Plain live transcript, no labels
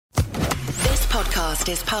podcast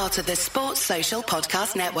is part of the Sports Social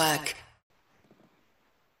Podcast Network.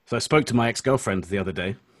 So I spoke to my ex-girlfriend the other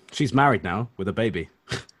day. She's married now with a baby.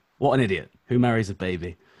 What an idiot. Who marries a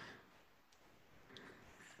baby?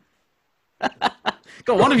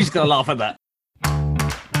 God, one of you's going to laugh at that.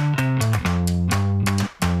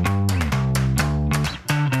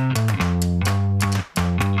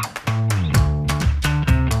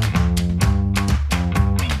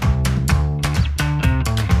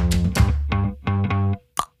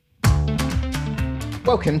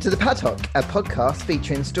 Welcome to The Paddock, a podcast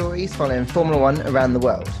featuring stories following Formula One around the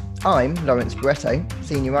world. I'm Lawrence Barretto,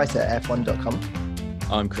 senior writer at F1.com.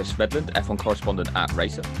 I'm Chris Medland, F1 correspondent at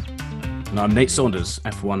Racer. And I'm Nate Saunders,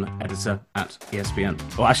 F1 editor at ESPN.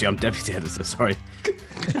 Oh, actually, I'm deputy editor, sorry.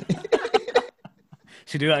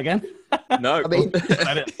 Should we do that again? No. I mean,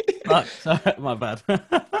 Right, sorry, my bad.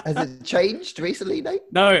 has it changed recently, Nate?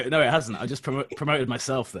 No, it hasn't. I just promoted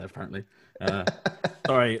myself there, apparently.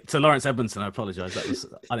 Sorry, to Lawrence Edmondson, I apologise. That was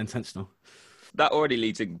unintentional. That already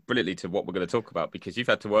leads in brilliantly to what we're going to talk about, because you've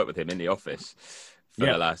had to work with him in the office for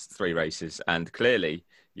the last 3 races, and clearly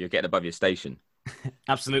you're getting above your station.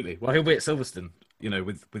 Absolutely. Well, he'll be at Silverstone,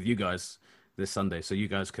 with you guys this Sunday, so you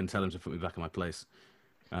guys can tell him to put me back in my place.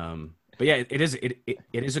 But yeah, it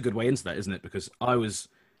is a good way into that, isn't it? Because I was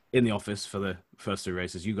in the office for the first 3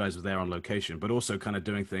 races. You guys were there on location, but also kind of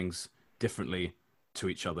doing things differently to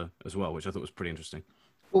each other as well, which I thought was pretty interesting.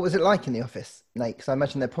 What was it like in the office, Nate? Because I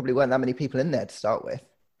imagine there probably weren't that many people in there to start with.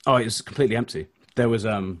 Oh, it was completely empty. There was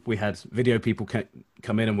we had video people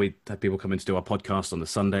come in, and we had people come in to do our podcast on the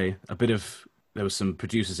Sunday. There was some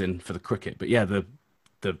producers in for the cricket, but yeah, the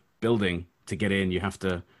building, to get in, you have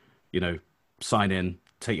to, sign in,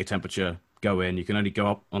 take your temperature, go in. You can only go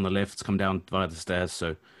up on the lifts, come down via the stairs.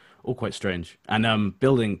 So all quite strange. And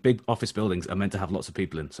big office buildings are meant to have lots of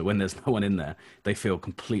people in. So when there's no one in there, they feel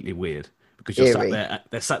completely weird, because you're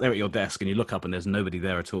they're sat there at your desk and you look up and there's nobody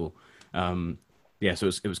there at all. So it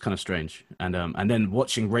was kind of strange. And then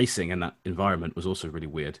watching racing in that environment was also really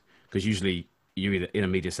weird, because usually you're either in a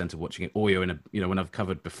media center watching it, or you're in when I've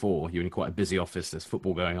covered before, you're in quite a busy office. There's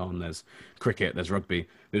football going on, there's cricket, there's rugby.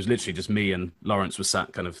 It was literally just me, and Lawrence was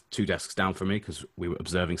sat kind of 2 desks down from me because we were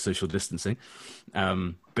observing social distancing.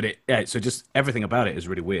 So just everything about it is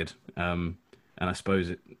really weird. And I suppose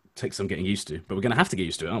it takes some getting used to, but we're going to have to get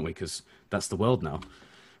used to it, aren't we? Because that's the world now.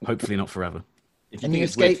 Hopefully not forever. If you think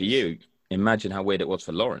it's weird for you, imagine how weird it was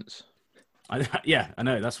for Lawrence. I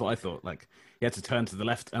know. That's what I thought. Like, he had to turn to the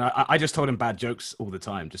left, and I just told him bad jokes all the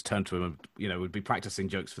time. Just turn to him, and would be practicing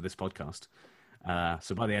jokes for this podcast.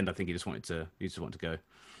 So by the end, I think he just wanted to go.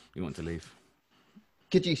 He wanted to leave.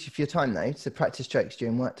 Good use of your time, though, to practice jokes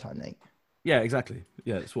during work time, Nate. Yeah, exactly.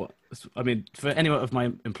 Yeah, for any of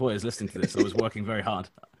my employers listening to this, I was working very hard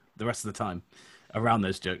the rest of the time around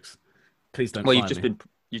those jokes. Please don't. Well, you've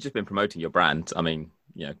just been promoting your brand. I mean,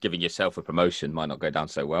 giving yourself a promotion might not go down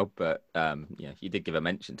so well, but you did give a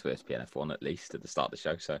mention to ESPN F1 at least at the start of the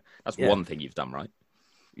show. So that's one thing you've done right.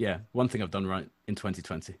 Yeah, one thing I've done right in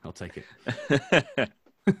 2020. I'll take it.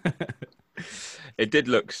 It did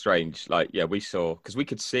look strange. We saw, because we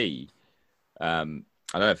could see.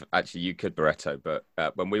 I don't know if actually you could, Barretto, but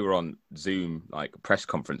when we were on Zoom, press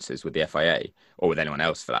conferences with the FIA, or with anyone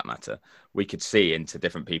else for that matter, we could see into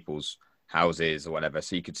different people's houses or whatever.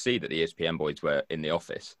 So you could see that the ESPN boys were in the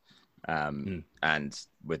office, and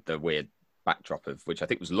with the weird backdrop of, which I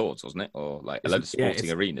think was Lords, wasn't it? Or a load of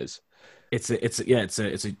sporting arenas. It's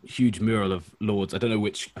a huge mural of Lords. I don't know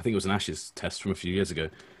which. I think it was an Ashes test from a few years ago.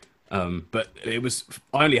 But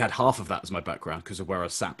I only had half of that as my background because of where I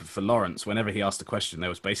sat. But for Lawrence, whenever he asked a question, there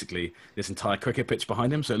was basically this entire cricket pitch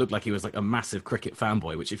behind him. So it looked like he was a massive cricket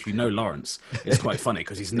fanboy, which, if you know Lawrence, is quite funny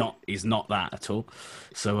because he's not that at all.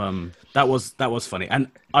 So that was funny. And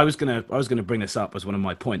I was gonna bring this up as one of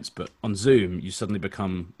my points, but on Zoom, you suddenly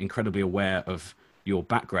become incredibly aware of your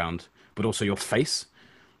background, but also your face.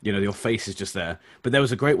 Your face is just there. But there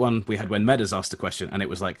was a great one we had when Meadows asked a question, and it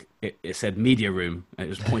was it said media room, and it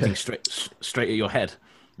was pointing straight at your head,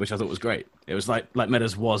 which I thought was great. It was like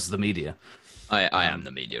Meadows was the media. I am the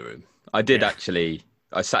media room. I did actually.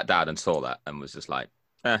 I sat down and saw that and was just like,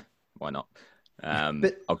 why not?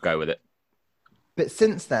 I'll go with it. But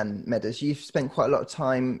since then, Meadows, you've spent quite a lot of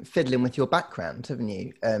time fiddling with your background, haven't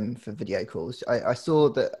you, for video calls? I saw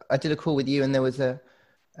that I did a call with you and there was a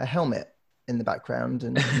helmet in the background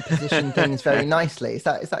and positioned things very nicely. Is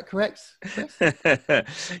that correct, Chris?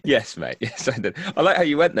 Yes, mate. Yes, I did. I like how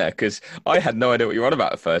you went there because I had no idea what you were on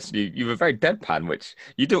about at first. You were very deadpan, which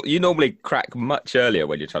you normally crack much earlier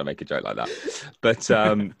when you're trying to make a joke like that. But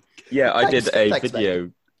I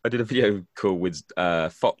did a video call with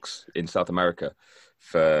Fox in South America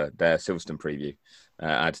for their Silverstone preview.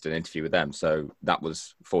 I had to do an interview with them. So that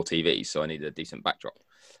was for TV. So I needed a decent backdrop.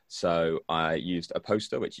 So I used a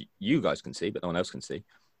poster, which you guys can see, but no one else can see,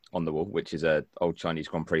 on the wall, which is a old Chinese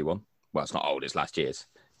Grand Prix one. Well, it's not old, it's last year's.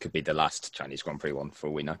 Could be the last Chinese Grand Prix one for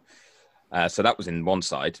all we know. So that was in one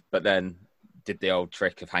side, but then did the old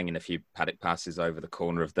trick of hanging a few paddock passes over the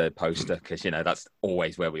corner of the poster, because, that's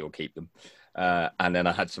always where we all keep them. And then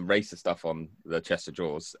I had some racer stuff on the chest of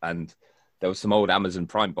drawers, and there was some old Amazon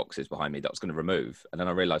Prime boxes behind me that I was going to remove. And then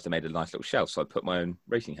I realized I made a nice little shelf. So I put my own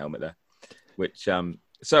racing helmet there, which,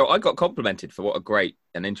 so I got complimented for what a great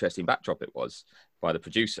and interesting backdrop it was by the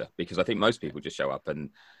producer, because I think most people just show up and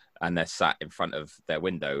they're sat in front of their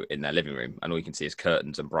window in their living room, and all you can see is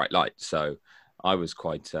curtains and bright lights. So I was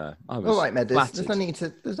quite, all right, Meadows, there's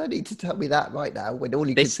no need to tell me that right now, when all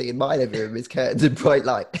you can see in my living room is curtains and bright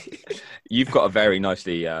light. You've got a very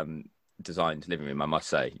nicely designed living room, I must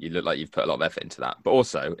say. You look like you've put a lot of effort into that. But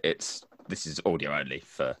also, this is audio only,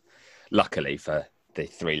 luckily for the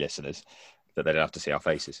 3 listeners, that they don't have to see our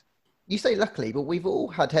faces. You say luckily, but we've all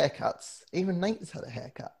had haircuts. Even Nate's had a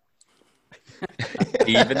haircut.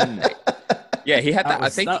 Even Nate. Yeah, he had that, I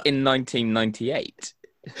think, in 1998.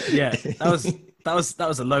 Yeah, that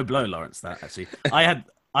was a low blow, Lawrence. That actually, I had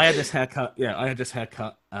this haircut. Yeah, I had this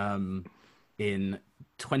haircut in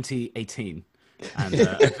 2018, and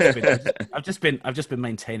I've just been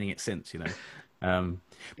maintaining it since. But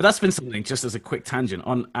that's been something. Just as a quick tangent,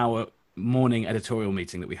 on our morning editorial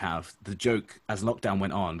meeting that we have, the joke as lockdown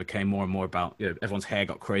went on became more and more about everyone's hair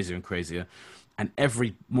got crazier and crazier, and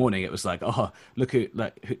every morning it was like, oh, look who's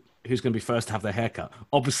going to be first to have their haircut.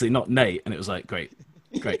 Obviously not Nate, and it was like great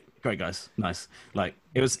guys, nice. Like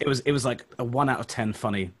it was like a 1 out of 10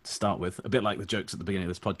 funny to start with, a bit like the jokes at the beginning of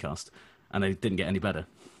this podcast, and they didn't get any better.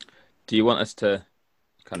 Do you want us to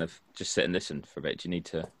kind of just sit and listen for a bit? Do you need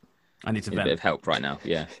to? I need to vent. A bit of help right now.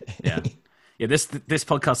 Yeah. Yeah. This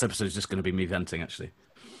podcast episode is just going to be me venting, actually.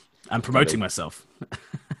 I'm promoting myself.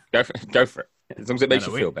 Go for it. As long as it makes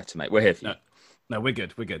you feel better, mate. We're here for you. No, we're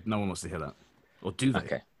good. No one wants to hear that. Or do they?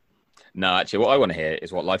 Okay. No, actually, what I want to hear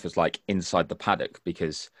is what life was like inside the paddock,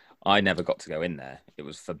 because I never got to go in there. It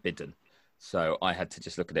was forbidden. So I had to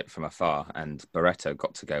just look at it from afar, and Barretto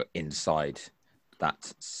got to go inside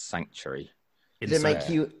that sanctuary. Did it make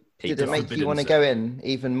you want to go in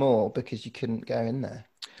even more because you couldn't go in there?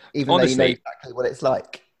 Even Honestly, though you know exactly what it's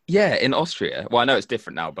like. Yeah, in Austria. Well, I know it's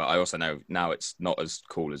different now, but I also know now it's not as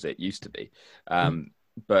cool as it used to be.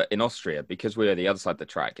 But in Austria, because we're the other side of the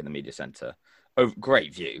track in the media centre,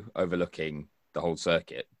 great view overlooking the whole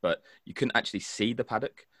circuit, but you couldn't actually see the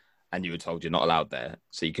paddock, and you were told you're not allowed there.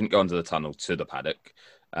 So you couldn't go under the tunnel to the paddock.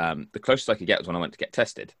 The closest I could get was when I went to get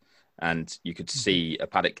tested, and you could see a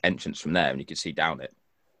paddock entrance from there, and you could see down it.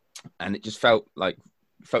 And it just felt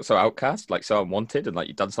so outcast, like so unwanted, and like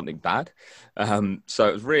you'd done something bad. So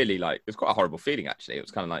it was really it was quite a horrible feeling, actually. It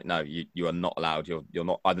was kind of like, no, you are not allowed. You're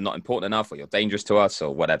not either not important enough, or you're dangerous to us,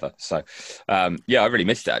 or whatever. So I really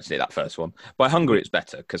missed it, actually, that first one. By Hungary, it's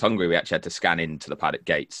better, because Hungary, we actually had to scan into the paddock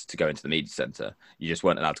gates to go into the media centre. You just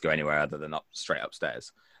weren't allowed to go anywhere other than straight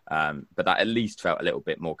upstairs. But that at least felt a little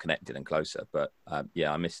bit more connected and closer. But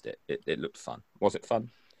I missed it. It looked fun. Was it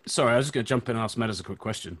fun? Sorry, I was just going to jump in and ask Meadows a quick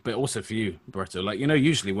question, but also for you, Barretto.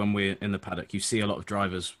 Usually when we're in the paddock, you see a lot of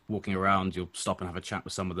drivers walking around, you'll stop and have a chat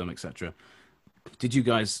with some of them, etc. Did you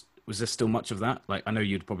guys, was there still much of that? I know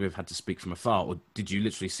you'd probably have had to speak from afar, or did you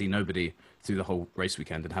literally see nobody through the whole race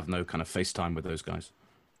weekend and have no kind of FaceTime with those guys?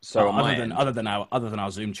 So other than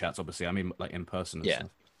our Zoom chats, obviously, I mean, in person and stuff.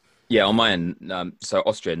 Yeah, on my end, so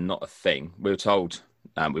Austria, not a thing. We were told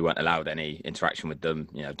we weren't allowed any interaction with them.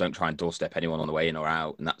 Don't try and doorstep anyone on the way in or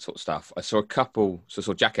out and that sort of stuff. I saw a couple. So I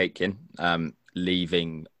saw Jack Aitken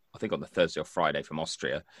leaving, I think on the Thursday or Friday from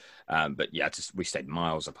Austria. But we stayed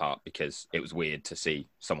miles apart because it was weird to see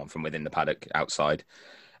someone from within the paddock outside.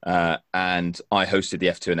 And I hosted the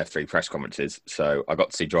F2 and F3 press conferences. So I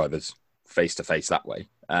got to see drivers face to face that way.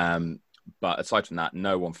 But aside from that,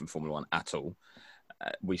 no one from Formula One at all.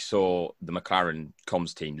 We saw the McLaren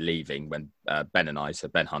comms team leaving when Ben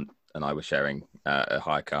Hunt and I were sharing a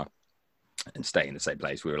hire car and staying in the same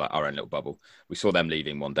place. We were like our own little bubble. We saw them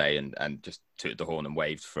leaving one day and just tooted the horn and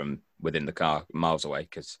waved from within the car miles away.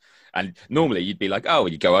 And normally you'd be like, oh,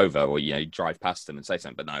 you go over or, you drive past them and say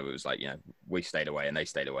something. But no, it was like, we stayed away and they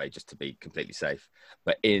stayed away just to be completely safe.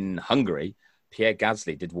 But in Hungary, Pierre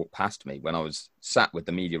Gasly did walk past me when I was sat with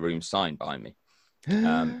the media room sign behind me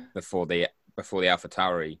before the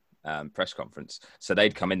AlphaTauri press conference. So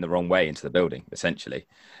they'd come in the wrong way into the building, essentially.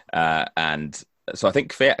 And so I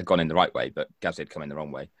think Fiat had gone in the right way, but Gasly had come in the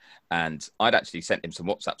wrong way. And I'd actually sent him some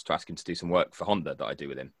WhatsApps to ask him to do some work for Honda that I do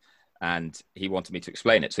with him. and he wanted me to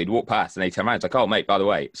explain it. So he'd walk past and he'd turn around. It's like, oh, mate, by the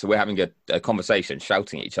way. So we're having a conversation,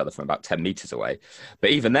 shouting at each other from about 10 meters away. But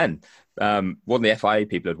even then, one of the FIA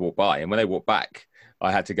people had walked by, and when they walked back,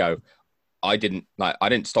 I had to go, I didn't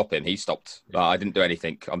stop him. He stopped. I didn't do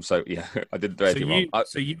anything. I didn't do anything wrong.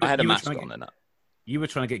 I had a mask on and that. You were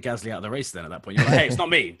trying to get Gasly out of the race then at that point. You're like, hey, it's not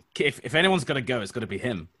me. If anyone's got to go, it's got to be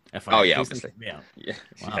him. FIA. Oh, yeah, obviously. Yeah.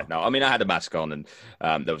 Wow. Yeah. No, I mean, I had a mask on and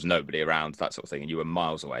there was nobody around, that sort of thing, and you were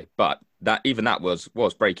miles away. But that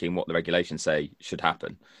was breaking what the regulations say should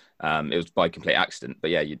happen. It was by complete accident. But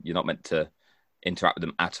yeah, you're not meant to interact with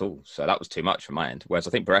them at all. So that was too much from my end. Whereas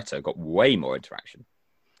I think Barretto got way more interaction.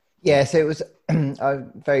 Yeah, so it was.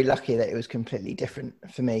 I'm very lucky that it was completely different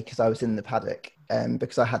for me because I was in the paddock,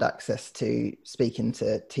 because I had access to speaking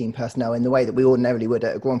to team personnel in the way that we ordinarily would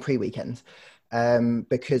at a Grand Prix weekend,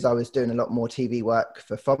 because I was doing a lot more TV work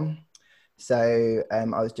for FOM. So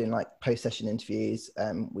I was doing like post-session interviews.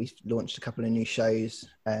 We launched a couple of new shows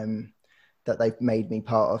that they've made me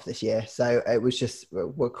part of this year. So it was just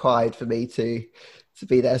required for me to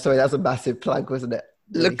be there. Sorry, that was a massive plug, wasn't it?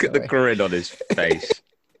 Look at the grin on his face.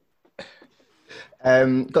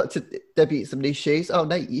 Got to debut some new shoes. Oh,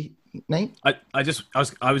 Nate. I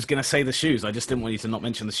was going to say the shoes. I just didn't want you to not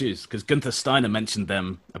mention the shoes because Gunther Steiner mentioned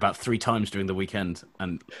them about 3 times during the weekend,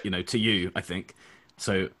 and to you, I think.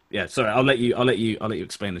 So yeah, sorry. I'll let you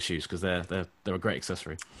explain the shoes because they're a great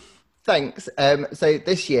accessory. Thanks. So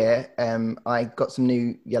this year, I got some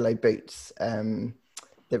new yellow boots that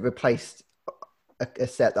replaced a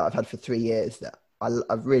set that I've had for 3 years that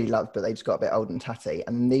I've really loved, but they just got a bit old and tatty.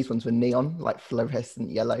 And these ones were neon, like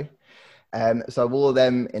fluorescent yellow. So I wore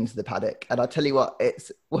them into the paddock. And I tell you what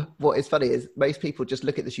is funny is most people just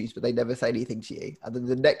look at the shoes, but they never say anything to you. And then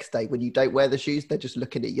the next day when you don't wear the shoes, they're just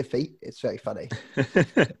looking at your feet. It's very funny.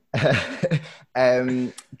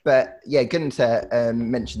 But yeah, Gunther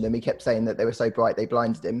mentioned them. He kept saying that they were so bright, they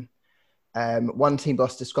blinded him. One team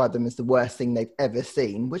boss described them as the worst thing they've ever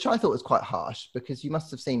seen, which I thought was quite harsh because you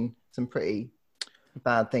must have seen some pretty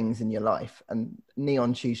bad things in your life, and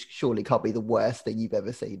neon shoes surely can't be the worst thing you've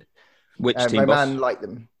ever seen. Which team Roman boss? liked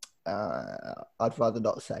them. I'd rather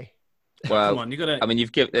not say. Well, come on, you got to. I mean,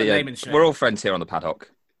 you've given. We're all friends here on the paddock.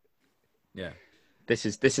 Yeah, this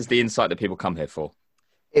is the insight that people come here for.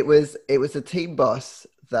 It was a team boss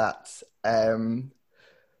that.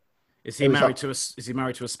 Is he married to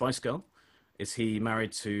a Spice Girl? Is he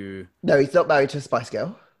married to? No, he's not married to a Spice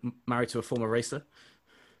Girl. Married to a former racer?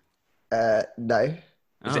 No.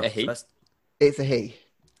 Is it a he? It's a he.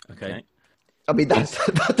 Okay. I mean,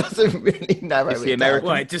 that doesn't really narrow it. Is he American?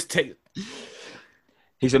 Well, just take.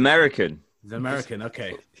 He's American. He's American.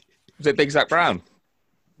 Okay. Is it Big Zach Brown?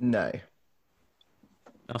 No.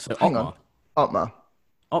 Oh, so Hang Otmar. on.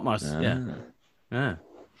 Otmar's, yeah.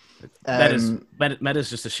 Meta's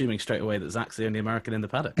just assuming straight away that Zach's the only American in the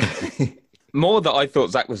paddock. More that I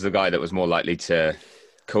thought Zach was the guy that was more likely to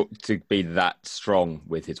be that strong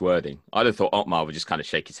with his wording. I'd have thought Otmar would just kind of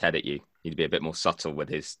shake his head at you. He'd be a bit more subtle with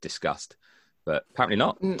his disgust. But apparently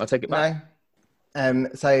not. I'll take it back. No.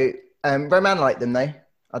 So Roman liked them though.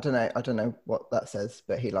 I don't know what that says,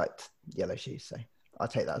 but he liked yellow shoes, so I'll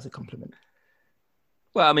take that as a compliment.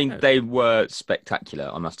 Well, I mean, they were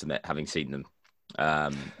spectacular, I must admit, having seen them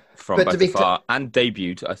from both afar and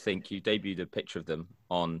debuted. I think you debuted a picture of them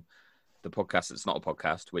on the podcast that's not a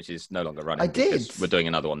podcast, which is no longer running. I did. We're doing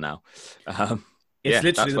another one now. It's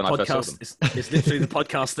literally the podcast. It's literally the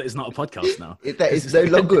podcast that is not a podcast now. That is no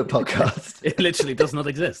longer a podcast. It literally does not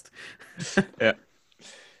exist. Yeah,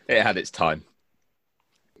 it had its time.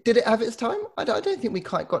 Did it have its time? I don't think we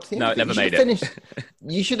quite got to the end. No, of it never made it.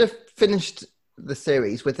 You should have finished the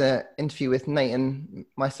series with an interview with Nate and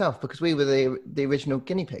myself because we were the original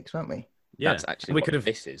guinea pigs, weren't we? Yeah, that's actually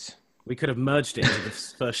this is. We could have merged it into the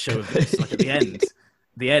first show of this. Like at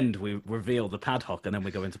the end, we reveal the Padhock, and then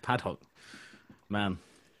we go into Padhock. Man,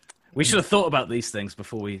 we should have thought about these things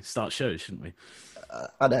before we start shows, shouldn't we?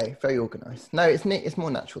 I know, very organised. No, it's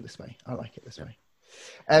more natural this way. I like it this way.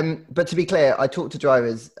 But to be clear, I talked to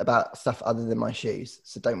drivers about stuff other than my shoes,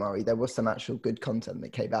 so don't worry. There was some actual good content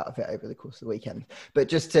that came out of it over the course of the weekend. But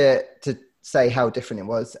just to say how different it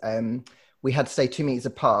was, we had to stay 2 meters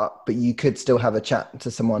apart, but you could still have a chat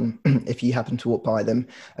to someone if you happened to walk by them.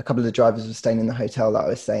 A couple of the drivers were staying in the hotel that I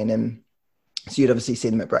was staying in. So you'd obviously see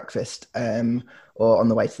them at breakfast or on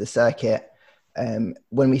the way to the circuit.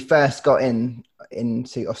 When we first got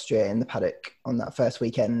into Austria in the paddock on that first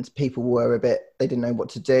weekend, people were they didn't know what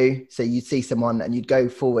to do. So you'd see someone and you'd go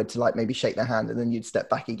forward to like maybe shake their hand and then you'd step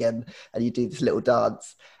back again and you'd do this little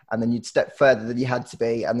dance. and then you'd step further than you had to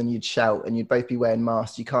be, and then you'd shout, and you'd both be wearing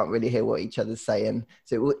masks. You can't really hear what each other's saying.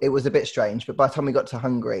 So it was a bit strange. But by the time we got to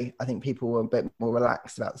Hungary, I think people were a bit more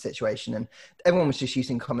relaxed about the situation, and everyone was just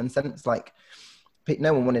using common sense. Like,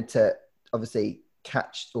 no one wanted to obviously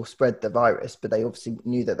catch or spread the virus, but they obviously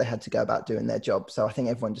knew that they had to go about doing their job. So I think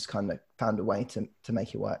everyone just kind of found a way to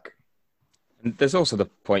make it work. And there's also the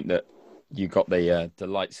point that you got the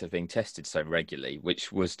delights of being tested so regularly,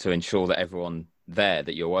 which was to ensure that everyone there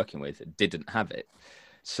that you're working with didn't have it.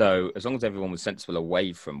 So as long as everyone was sensible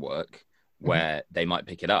away from work where they might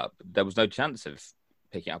pick it up, there was no chance of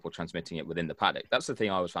picking up or transmitting it within the paddock. That's the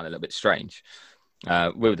thing I always found a little bit strange.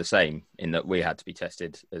 We were the same in that we had to be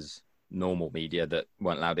tested as normal media that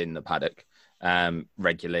weren't allowed in the paddock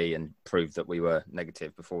regularly and prove that we were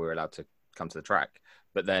negative before we were allowed to come to the track.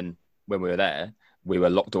 But then when we were there, we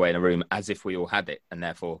were locked away in a room as if we all had it, and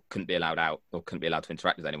therefore couldn't be allowed out or couldn't be allowed to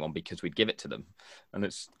interact with anyone because we'd give it to them. And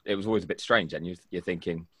it was always a bit strange. And you're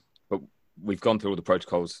thinking, but we've gone through all the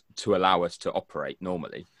protocols to allow us to operate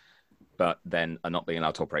normally, but then are not being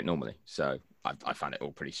allowed to operate normally. So I found it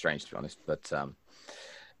all pretty strange, to be honest. But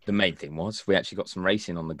the main thing was we actually got some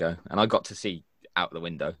racing on the go, and I got to see out the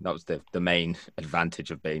window. That was the main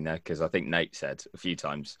advantage of being there, because I think Nate said a few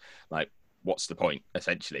times, like, what's the point,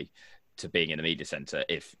 essentially, to being in a media centre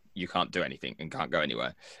if you can't do anything and can't go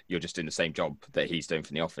anywhere? You're just doing the same job that he's doing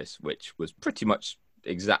from the office, which was pretty much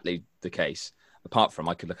exactly the case, apart from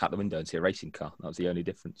I could look out the window and see a racing car. That was the only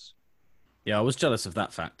difference. Yeah, I was jealous of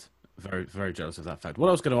that fact. Very, very jealous of that fact. What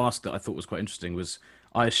I was going to ask that I thought was quite interesting was,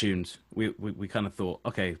 I assumed, we kind of thought,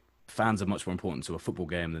 okay, fans are much more important to a football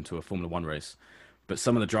game than to a Formula One race. But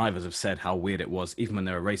some of the drivers have said how weird it was, even when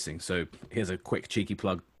they were racing. So here's a quick cheeky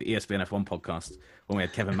plug: the ESPN F1 podcast, when we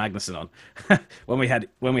had Kevin Magnussen on. when we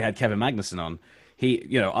had Kevin Magnussen on,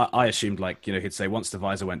 he, I assumed, like, he'd say once the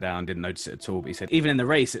visor went down, didn't notice it at all. But he said even in the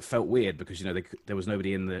race, it felt weird because there was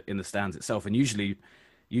nobody in the stands itself. And usually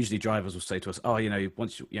drivers will say to us,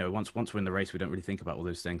 once we're in the race, we don't really think about all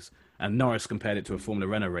those things. And Norris compared it to a Formula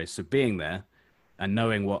Renault race. So being there and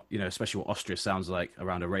knowing what, especially what Austria sounds like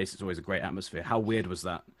around a race, it's always a great atmosphere. How weird was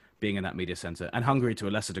that, being in that media center? And Hungary to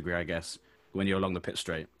a lesser degree, I guess, when you're along the pit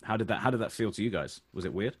straight. How did that feel to you guys? Was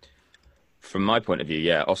it weird? From my point of view,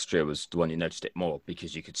 yeah, Austria was the one you noticed it more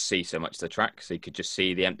because you could see so much of the track. So you could just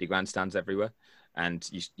see the empty grandstands everywhere. And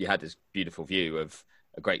you had this beautiful view of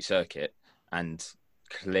a great circuit and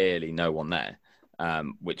clearly no one there.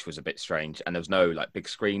 Which was a bit strange, and there was no like big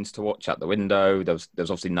screens to watch out the window. There was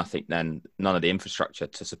obviously none of the infrastructure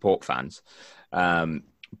to support fans.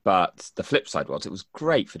 But the flip side was it was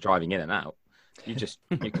great for driving in and out. You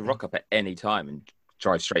could rock up at any time and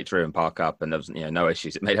drive straight through and park up, and there was no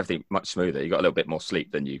issues. It made everything much smoother. You got a little bit more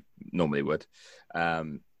sleep than you normally would.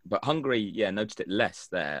 But Hungary, noticed it less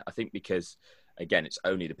there. I think because again, it's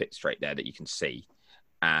only the pit straight there that you can see,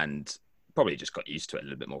 and probably just got used to it a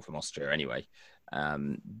little bit more from Austria anyway. I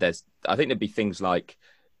think there'd be things like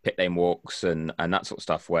pit lane walks and that sort of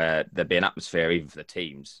stuff where there'd be an atmosphere even for the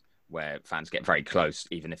teams where fans get very close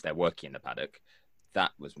even if they're working in the paddock.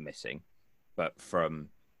 That was missing. But from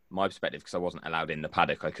my perspective, because I wasn't allowed in the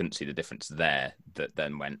paddock, I couldn't see the difference there that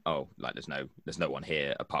then went, there's no one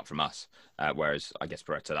here apart from us. Whereas I guess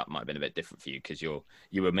Beretta, that might have been a bit different for you because you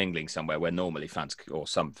were mingling somewhere where normally fans or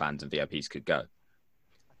some fans and VIPs could go.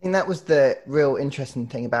 I think that was the real interesting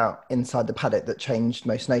thing about inside the paddock that changed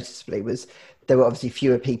most noticeably. Was there were obviously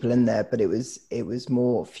fewer people in there, but it was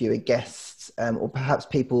more fewer guests, or perhaps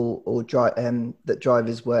people that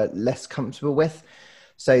drivers were less comfortable with.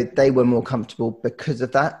 So they were more comfortable because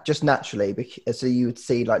of that, just naturally. So you would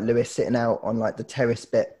see like Lewis sitting out on like the terrace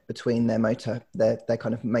bit between their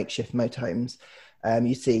kind of makeshift motorhomes.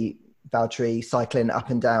 You see Valtteri cycling up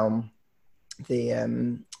and down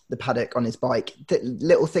the paddock on his bike,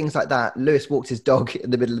 little things like that. Lewis walked his dog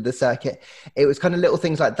in the middle of the circuit. It was kind of little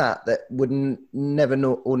things like that wouldn't never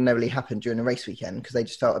ordinarily happen during a race weekend because they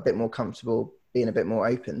just felt a bit more comfortable being a bit more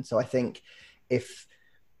open. So I think if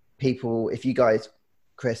you guys,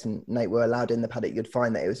 Chris and Nate, were allowed in the paddock, you'd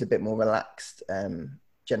find that it was a bit more relaxed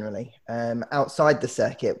generally. Outside the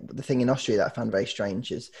circuit, the thing in Austria that I found very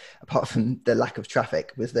strange is, apart from the lack of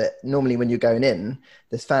traffic, was that normally when you're going in,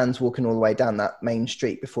 there's fans walking all the way down that main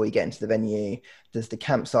street before you get into the venue. There's the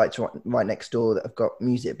campsites right next door that have got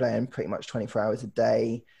music playing pretty much 24 hours a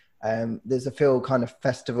day. There's a full kind of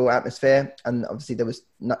festival atmosphere, and obviously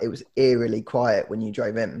it was eerily quiet when you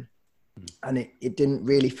drove in, and it didn't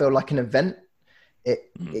really feel like an event.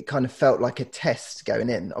 It kind of felt like a test going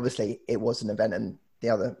in. Obviously it was an event and the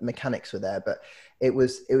other mechanics were there, but it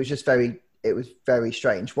was very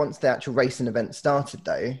strange. Once the actual racing event started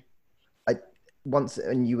though, once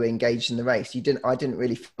and you were engaged in the race, I didn't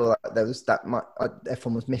really feel like there was that much,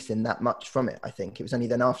 F1 was missing that much from it. I think it was only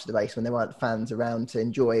then after the race when there weren't fans around to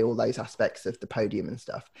enjoy all those aspects of the podium and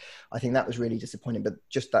stuff. I think that was really disappointing, but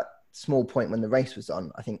just that small point when the race was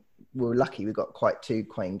on, I think we were lucky we got quite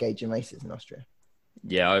engaging races in Austria.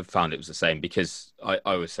 Yeah, I found it was the same because I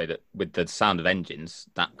always say that with the sound of engines,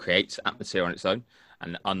 that creates atmosphere on its own.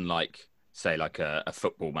 And unlike, say, like a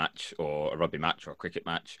football match or a rugby match or a cricket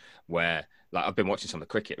match, where like I've been watching some of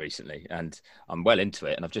the cricket recently and I'm well into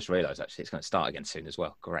it. And I've just realised actually it's going to start again soon as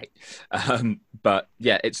well. Great. But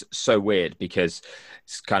yeah, it's so weird because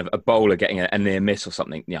it's kind of a bowler getting a near miss or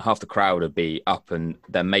something. You know, half the crowd would be up and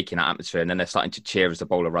they're making that atmosphere and then they're starting to cheer as the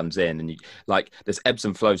bowler runs in. And there's ebbs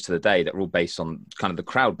and flows to the day that are all based on kind of the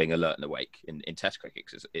crowd being alert and awake in Test cricket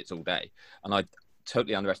because it's all day. And I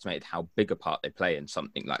totally underestimated how big a part they play in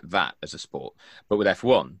something like that as a sport. But with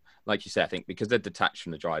F1, like you said, I think because they're detached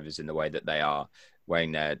from the drivers in the way that they are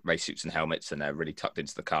wearing their race suits and helmets and they're really tucked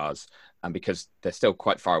into the cars, and because they're still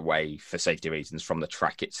quite far away for safety reasons from the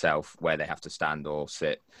track itself where they have to stand or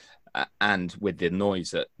sit, and with the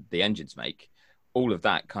noise that the engines make, all of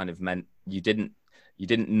that kind of meant you didn't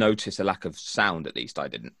notice a lack of sound. At least I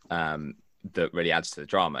didn't. That really adds to the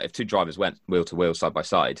drama. If two drivers went wheel to wheel, side by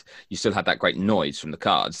side, you still had that great noise from the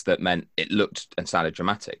cars that meant it looked and sounded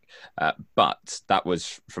dramatic. But that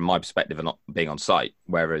was from my perspective and not being on site.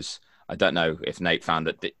 Whereas I don't know if Nate found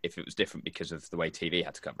that if it was different because of the way TV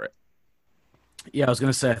had to cover it. Yeah, I was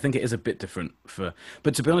going to say, I think it is a bit different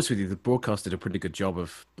but to be honest with you, the broadcast did a pretty good job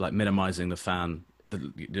of like minimizing the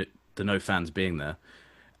no fans being there.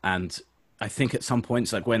 And I think at some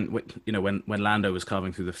points, like when Lando was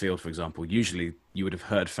carving through the field, for example, usually you would have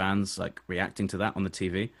heard fans like reacting to that on the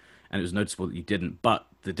TV, and it was noticeable that you didn't. But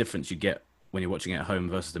the difference you get when you're watching it at home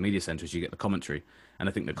versus the media center is you get the commentary, and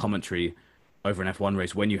I think the commentary over an F1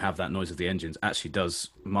 race, when you have that noise of the engines, actually does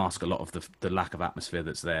mask a lot of the lack of atmosphere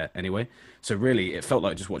that's there anyway. So really, it felt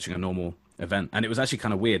like just watching a normal event, and it was actually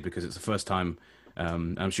kind of weird because it's the first time.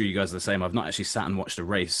 I'm sure you guys are the same. I've not actually sat and watched a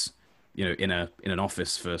race, you know, in an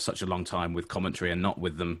office for such a long time with commentary and not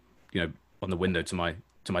with them, you know, on the window to my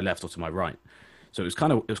left or to my right. So it was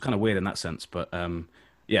kind of weird in that sense. But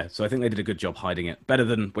yeah, so I think they did a good job hiding it. Better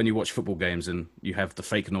than when you watch football games and you have the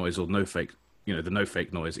fake noise or no fake, you know, the no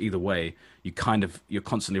fake noise. Either way, you're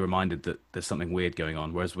constantly reminded that there's something weird going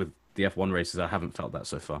on. Whereas with the F1 races, I haven't felt that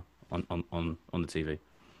so far on the TV.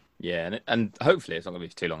 Yeah, and hopefully it's not going to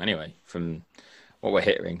be too long anyway. From what we're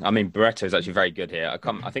hearing, I mean, Barretto is actually very good here.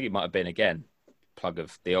 I think it might have been again plug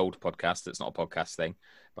of the old podcast. That's not a podcast thing,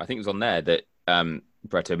 but I think it was on there that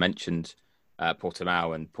Barretto mentioned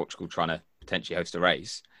Portimao and Portugal trying to potentially host a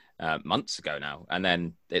race months ago now, and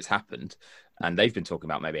then it's happened, and they've been talking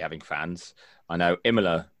about maybe having fans. I know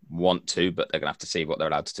Imola want to, but they're going to have to see what they're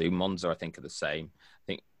allowed to do. Monza, I think, are the same. I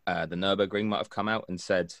think the Nürburgring might have come out and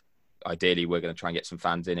said, ideally, we're going to try and get some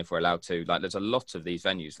fans in if we're allowed to. Like, there's a lot of these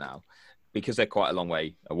venues now, because they're quite a long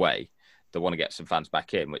way away, they want to get some fans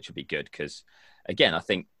back in, which would be good. Because, again, I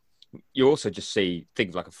think you also just see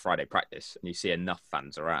things like a Friday practice and you see enough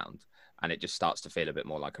fans around and it just starts to feel a bit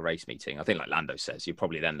more like a race meeting. I think like Lando says, you're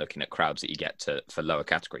probably then looking at crowds that you get for lower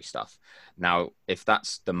category stuff. Now, if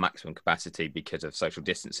that's the maximum capacity because of social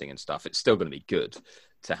distancing and stuff, it's still going to be good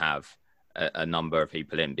to have a number of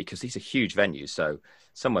people in because these are huge venues. So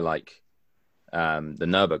somewhere like the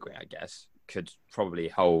Nürburgring, I guess, could probably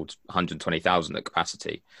hold 120,000 at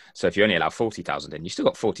capacity. So if you only allow 40,000 in, you still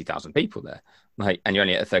got 40,000 people there, and you're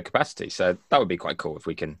only at a third capacity. So that would be quite cool if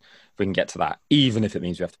we can get to that, even if it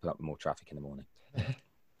means we have to put up more traffic in the morning.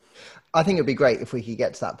 I think it'd be great if we could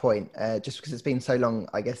get to that point, just because it's been so long,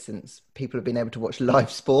 I guess, since people have been able to watch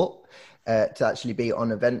live sport to actually be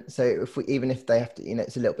on event. So even if they have to,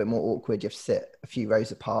 it's a little bit more awkward, you have to sit a few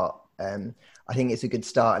rows apart. I think it's a good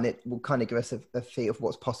start, and it will kind of give us a feel of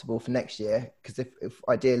what's possible for next year. Because if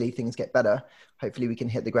ideally things get better, hopefully we can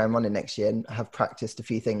hit the ground running next year and have practiced a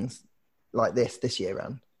few things like this year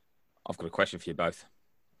round. I've got a question for you both.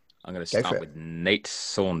 I'm going to start with Nate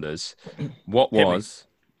Saunders. What was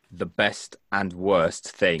the best and worst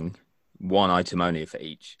thing, one item only for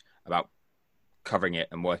each, about covering it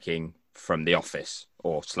and working from the office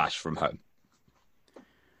or / from home?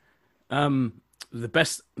 The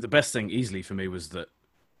best thing easily for me was that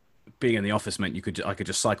being in the office meant I could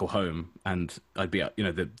just cycle home and I'd be,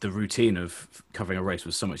 the routine of covering a race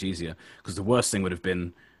was so much easier, because the worst thing would have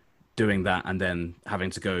been doing that and then having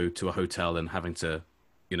to go to a hotel and having to,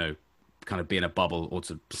 kind of be in a bubble or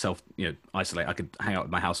to isolate. I could hang out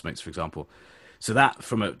with my housemates, for example. So that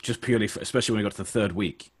especially when we got to the third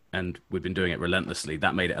week and we'd been doing it relentlessly,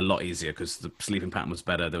 that made it a lot easier because the sleeping pattern was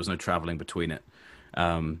better. There was no traveling between it.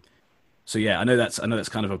 So yeah, I know that's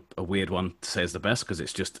kind of a weird one to say is the best because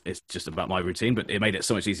it's just about my routine, but it made it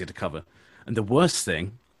so much easier to cover. And the worst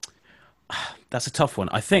thing, that's a tough one.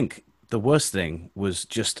 I think the worst thing was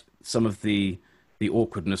just some of the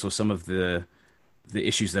awkwardness or some of the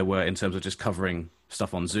issues there were in terms of just covering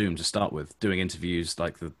stuff on Zoom to start with, doing interviews,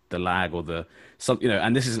 like the lag or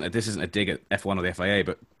and this isn't a dig at F1 or the FIA,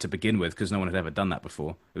 but to begin with, because no one had ever done that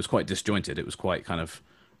before, it was quite disjointed. It was quite kind of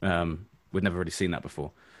we'd never really seen that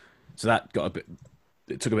before, so that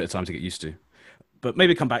it took a bit of time to get used to. But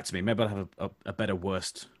maybe come back to me. Maybe I'll have a better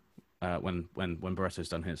worst when Barretto's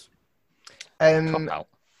done his. Cop out.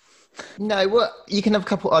 No, well, you can have a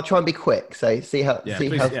couple. I'll try and be quick. So see how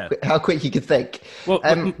quick you can think. Well,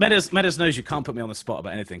 Meadows knows you can't put me on the spot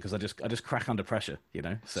about anything because I just crack under pressure, So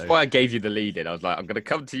that's why I gave you the lead in. I was like, I'm going to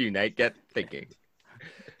come to you, Nate. Get thinking.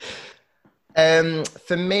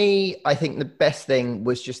 For me, I think the best thing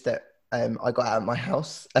was just that I got out of my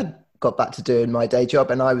house and got back to doing my day job,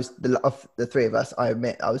 and I was of the three of us. I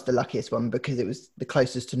admit I was the luckiest one because it was the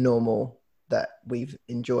closest to normal that we've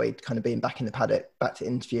enjoyed, kind of being back in the paddock, back to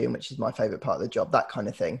interviewing, which is my favorite part of the job, that kind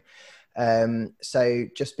of thing. So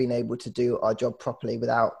just being able to do our job properly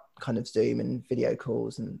without kind of Zoom and video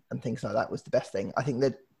calls and things like that was the best thing. I think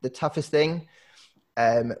that the toughest thing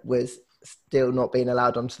was still not being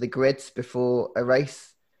allowed onto the grids before a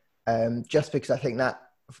race, just because I think that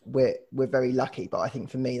we're very lucky, but I think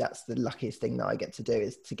for me that's the luckiest thing that I get to do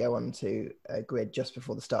is to go onto a grid just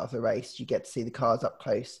before the start of the race. You get to see the cars up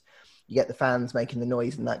close. You get the fans making the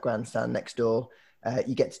noise in that grandstand next door.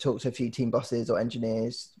 You get to talk to a few team bosses or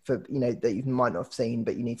engineers that you might not have seen,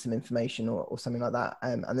 but you need some information or something like that.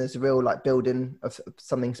 And there's a real building of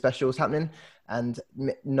something special is happening, and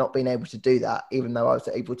not being able to do that, even though I was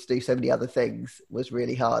able to do so many other things, was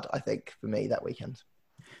really hard, I think, for me that weekend.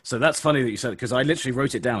 So that's funny that you said it, because I literally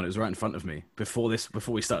wrote it down. It was right in front of me before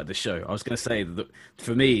we started the show. I was going to say that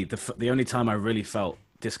for me, the only time I really felt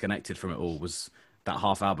disconnected from it all was that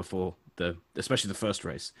half hour before especially the first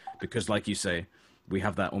race, because like you say, we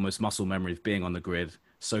have that almost muscle memory of being on the grid,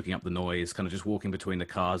 soaking up the noise, kind of just walking between the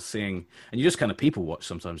cars, seeing, and you just kind of people watch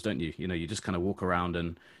sometimes, don't you? You just kind of walk around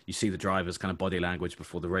and you see the drivers' kind of body language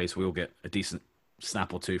before the race. We all get a decent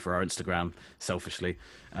snap or two for our Instagram, selfishly,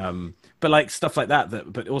 but stuff like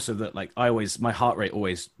that. But also that my heart rate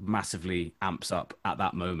always massively amps up at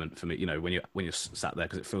that moment for me. When you're sat there,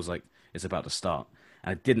 because it feels like it's about to start.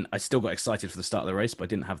 And I still got excited for the start of the race, but I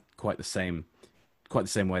didn't have quite the same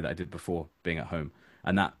way that I did before being at home.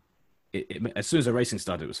 And that as soon as the racing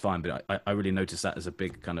started, it was fine. But I really noticed that as a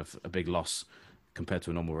big loss compared to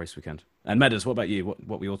a normal race weekend. And Meadows, what about you?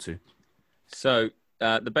 What were your two? So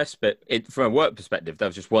the best bit, from a work perspective, there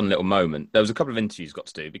was just one little moment. There was a couple of interviews got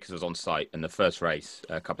to do because I was on site, and the first race,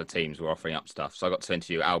 a couple of teams were offering up stuff. So I got to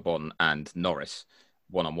interview Albon and Norris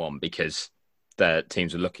one-on-one because the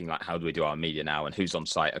teams were looking like, how do we do our media now, and who's on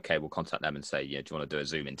site? Okay, we'll contact them and say, do you want to do a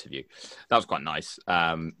Zoom interview? That was quite nice,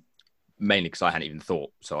 mainly because I hadn't even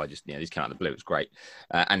thought. So I just, these came out of the blue. It was great.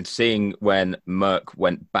 And seeing when Merck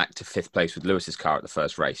went back to fifth place with Lewis's car at the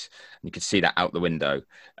first race, and you could see that out the window,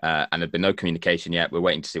 and there'd been no communication yet. We're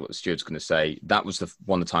waiting to see what the steward's going to say. That was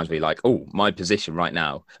one of the times where you're like, oh, my position right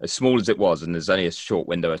now, as small as it was, and there's only a short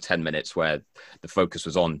window of 10 minutes where the focus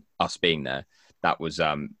was on us being there. That was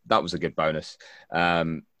a good bonus.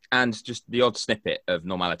 And just the odd snippet of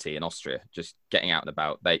normality in Austria, just getting out and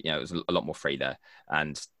about. It was a lot more free there.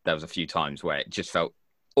 And there was a few times where it just felt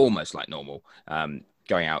almost like normal,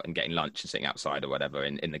 going out and getting lunch and sitting outside or whatever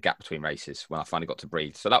in the gap between races when I finally got to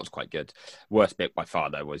breathe. So that was quite good. Worst bit by far,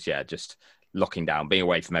 though, was, just locking down, being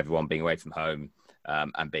away from everyone, being away from home,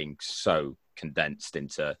 and being so condensed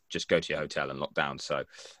into just go to your hotel and lock down. So,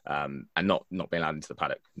 and not being allowed into the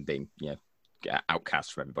paddock and being,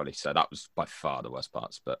 outcast from everybody. So that was by far the worst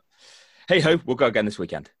parts, but hey ho, we'll go again this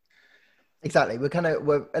weekend. Exactly.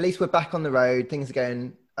 At least we're back on the road. Things are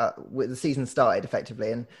going with the season started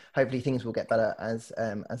effectively, and hopefully things will get better as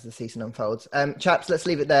the season unfolds. Chaps, let's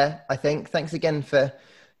leave it there. I think. Thanks again for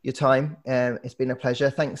your time. It's been a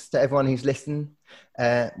pleasure. Thanks to everyone who's listened.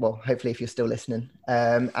 Hopefully if you're still listening,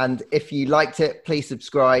 and if you liked it, please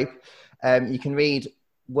subscribe. You can read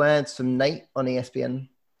words from Nate on ESPN.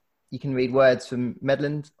 You can read words from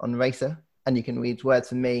Medland on Racer, and you can read words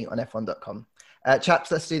from me on F1.com.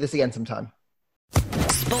 Chaps, let's do this again sometime.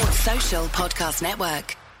 Sports Social Podcast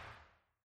Network.